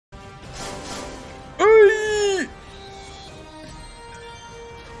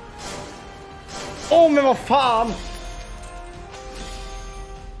på med vad fan!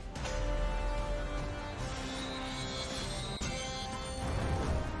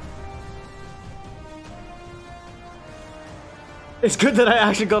 It's good that I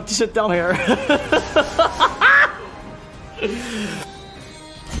actually got to sit down here.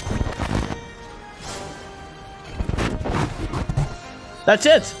 That's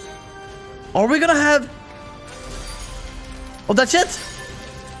it. Are we gonna have... Oh, that's it.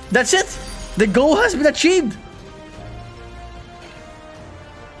 That's it. The goal has been achieved.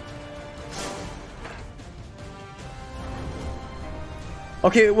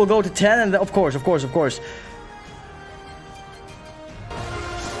 Okay, we'll go to 10 and of course.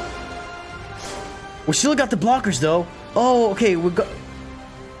 We still got the blockers though. Oh, okay, we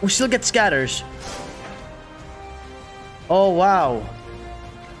still get scatters. Oh, wow.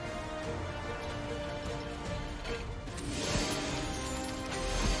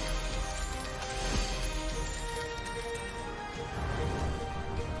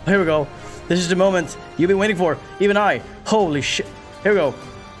 Here we go. This is the moment you've been waiting for. Even I. Holy shit. Here we go.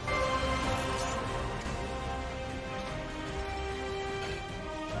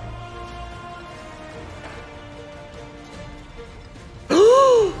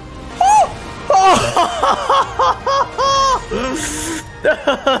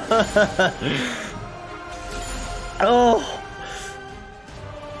 Oh.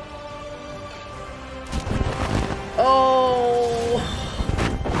 Oh.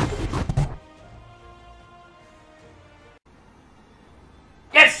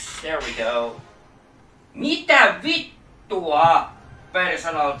 Yes, there we go. Mitä vittua,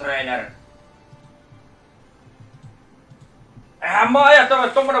 personal trainer? Eihän mä ajatellut,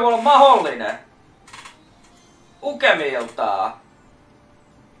 että tommonen voi olla mahdollinen. Ukemiltaa.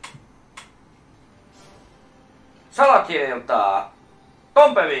 Salatililtaa.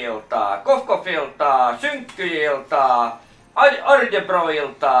 Tompeviltaa. Kofkofiltaa. Synkkyiltaa.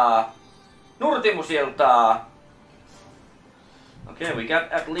 Ardebroiltaa. Nurtimusiltaa. Okay, we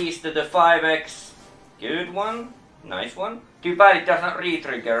got at least the 5x. Good one. Nice one. Too bad it does not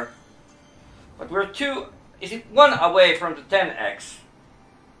re-trigger. But we're one away from the 10x.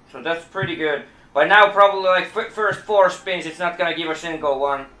 So that's pretty good. But now probably like first 4 spins it's not gonna give a single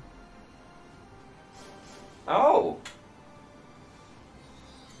one. Oh.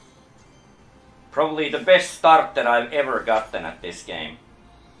 Probably the best start that I've ever gotten at this game.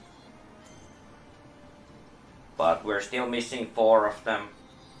 But we're still missing 4 of them.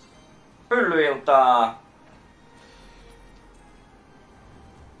 Pyllyiltaa.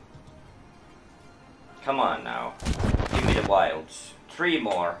 Come on now. Give me the wilds. 3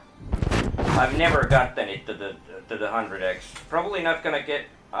 more. I've never gotten it to the 100x. Probably not gonna get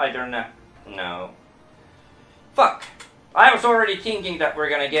either no. Fuck. I was already thinking that we're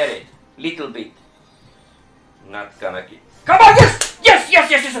gonna get it. Little bit. Not gonna get... Come on, yes! Yes!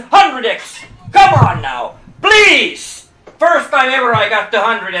 100x! Come on now! Please! First time ever I got the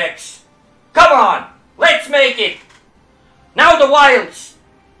 100x. Come on! Let's make it! Now the wilds!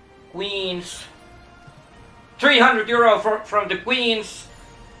 Queens. 300 euro from the queens.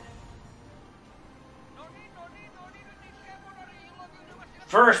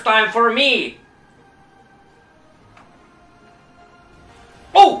 First time for me.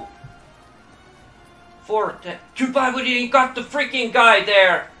 Oh! 410. Too bad we didn't got the freaking guy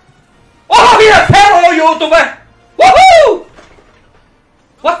there. Oh yes! Hello YouTube! Woohoo!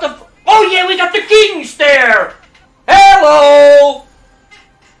 What the oh yeah, we got the kings there! Hello!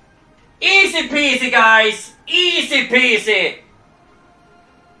 Easy peasy guys! Easy peasy!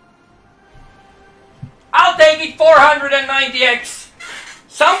 I'll take it 490x!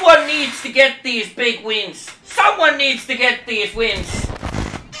 Someone needs to get these big wins! Someone needs to get these wins!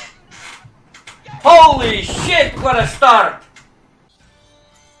 Holy shit, what a start!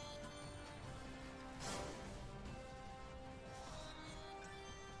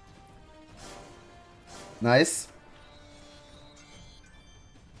 Nice.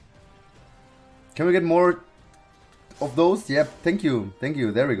 Can we get more of those? Yep, thank you. Thank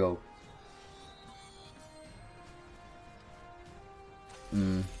you. There we go.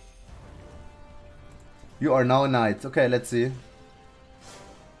 You are now a knight. Okay, let's see.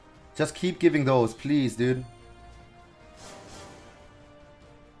 Just keep giving those, please, dude.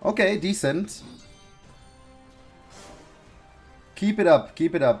 Okay, decent. Keep it up,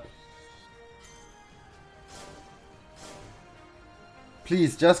 keep it up.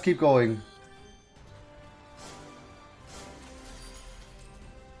 Please, just keep going.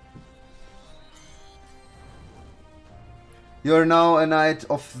 You're now a knight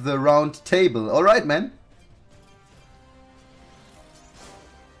of the round table. Alright, man.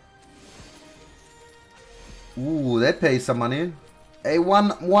 Ooh, that pays some money. Hey,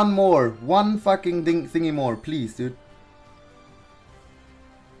 one more. One fucking thingy more, please, dude.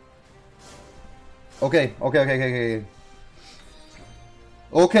 Okay.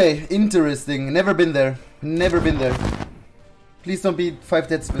 Okay, interesting. Never been there. Never been there. Please don't be 5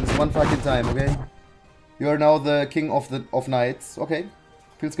 dead spins one fucking time, okay? You are now the king of knights. Okay.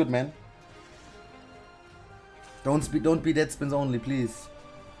 Feels good, man. Don't be dead spins only, please.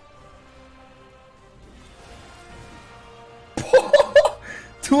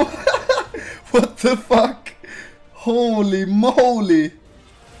 What the fuck? Holy moly!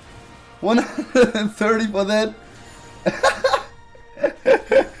 130 for that?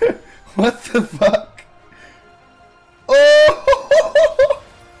 What the fuck? Oh!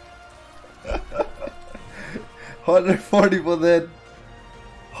 140 for that.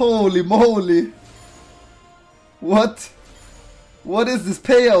 Holy moly! What? What is this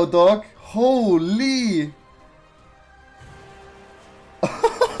payout, dog? Holy!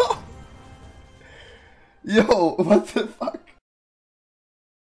 Yo, what the fuck?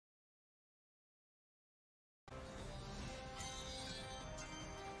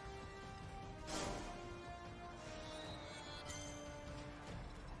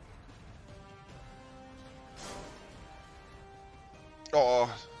 Oh,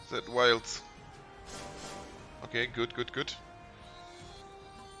 that wild. Okay, good.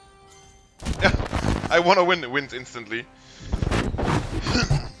 Yeah, I wanna win instantly.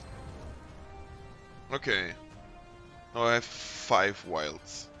 Okay. Now I have 5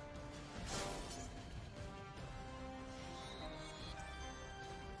 wilds.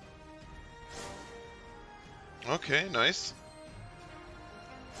 Okay, nice.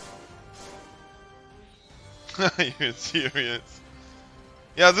 You're serious?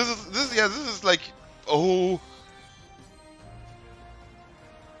 Yeah, this is like, oh,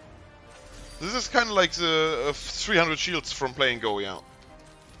 this is kind of like the 300 shields from playing Go, yeah.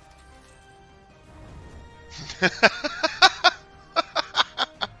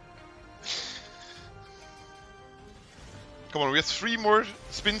 Come on, we have 3 more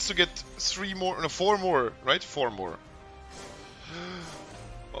spins to get 3 more, no, 4 more, right? 4 more.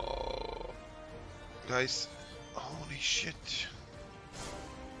 Oh, guys, holy shit.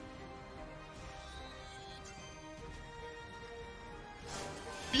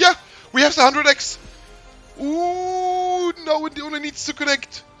 Yeah, we have the 100x. Ooh, now it only needs to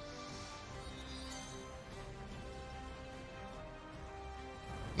connect.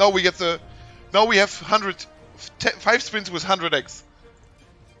 Now we get the. Now we have 5 spins with 100x.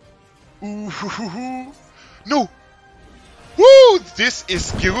 Ooh, no. Woo, this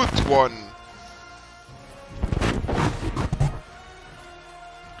is good one.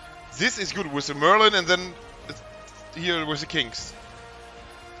 This is good with the Merlin and then here with the Kings.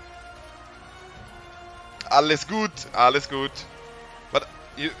 Alles gut, alles gut. But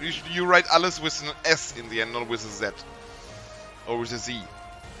you write alles with an S in the end, not with a Z. Or with a Z.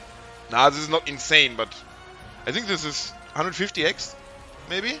 Nah, this is not insane, but I think this is 150x,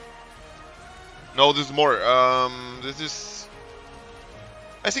 maybe? No, this is more. This is...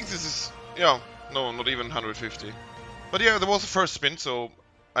 I think this is... Yeah, no, not even 150. But yeah, there was the first spin, so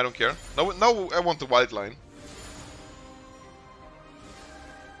I don't care. Now I want the wild line.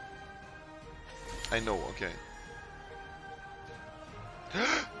 I know, okay.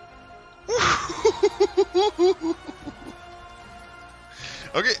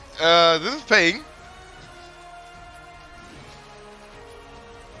 Okay, this is paying.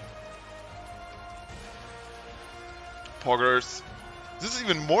 Poggers. This is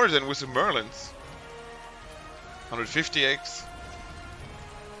even more than with the Merlins. 150x.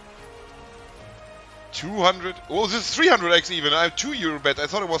 200. Oh, this is 300x even. I have 2 euro bet. I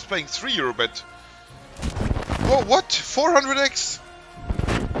thought I was playing 3 euro bet. Oh, what? 400x?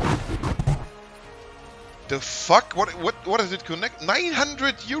 The fuck? What does it connect?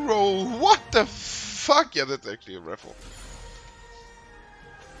 900 euro? What the fuck? Yeah, that's actually a raffle.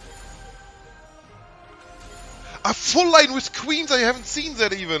 A full line with queens? I haven't seen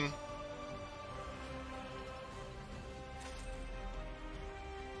that even.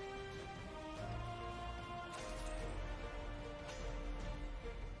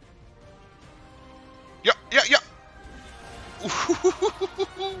 Yeah.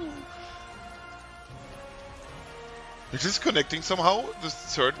 Is this connecting somehow? This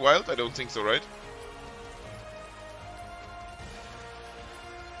third wild? I don't think so, right?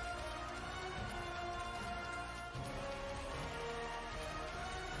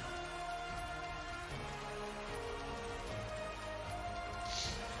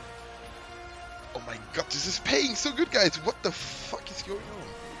 Oh my god, this is paying so good, guys! What the fuck is going on?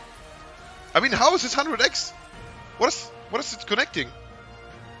 I mean, how is this 100x? What is it connecting?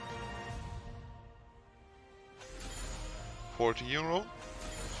 40 euro?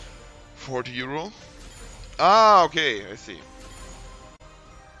 40 euro? Ah, okay, I see.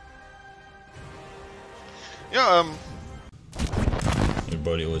 Yeah,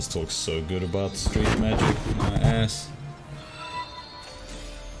 Everybody always talks so good about street magic. My ass.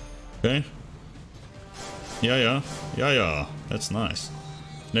 Okay. Yeah. That's nice.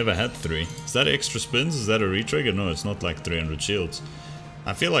 Never had 3. Is that extra spins? Is that a retrigger? No, it's not like 300 shields.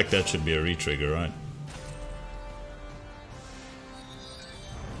 I feel like that should be a retrigger, right?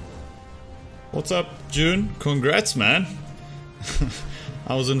 What's up, June? Congrats, man.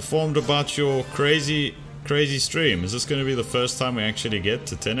 I was informed about your crazy stream. Is this going to be the first time we actually get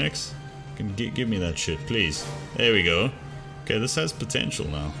to 10x? Give me that shit, please. There we go. Okay, this has potential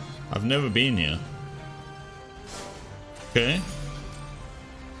now. I've never been here. Okay.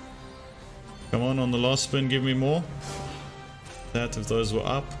 Come on the last spin, give me more. That if those were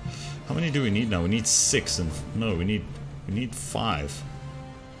up. How many do we need now? We need 6 and no, we need 5.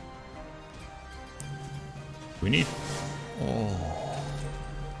 We need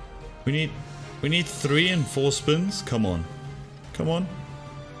we need 3 and 4 spins. Come on. Come on.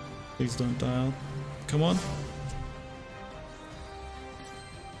 Please don't die out. Come on.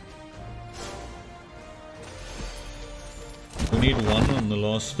 We need 1 on the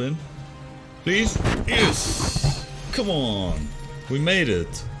last spin. Please? Yes! Come on! We made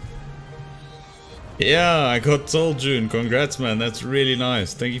it! Yeah, I got told, June. Congrats, man. That's really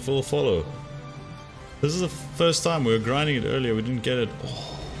nice. Thank you for the follow. This is the first time. We were grinding it earlier. We didn't get it.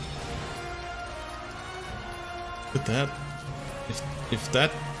 Oh. Look at that. If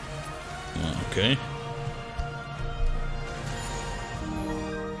that... Oh, okay.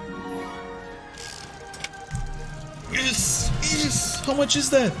 Yes! Yes! How much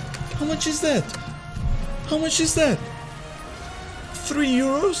is that? How much is that? How much is that? 3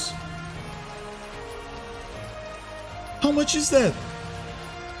 euros? How much is that?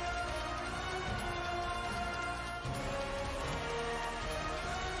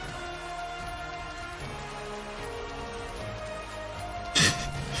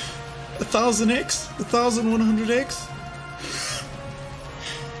 A 1000x? 1100x?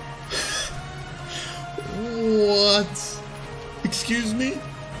 What? Excuse me?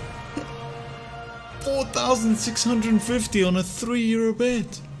 4,650 on a 3 euro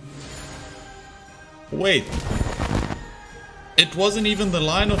bet. Wait. It wasn't even the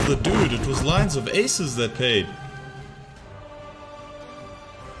line of the dude, it was lines of aces that paid.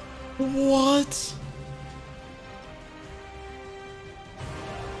 What?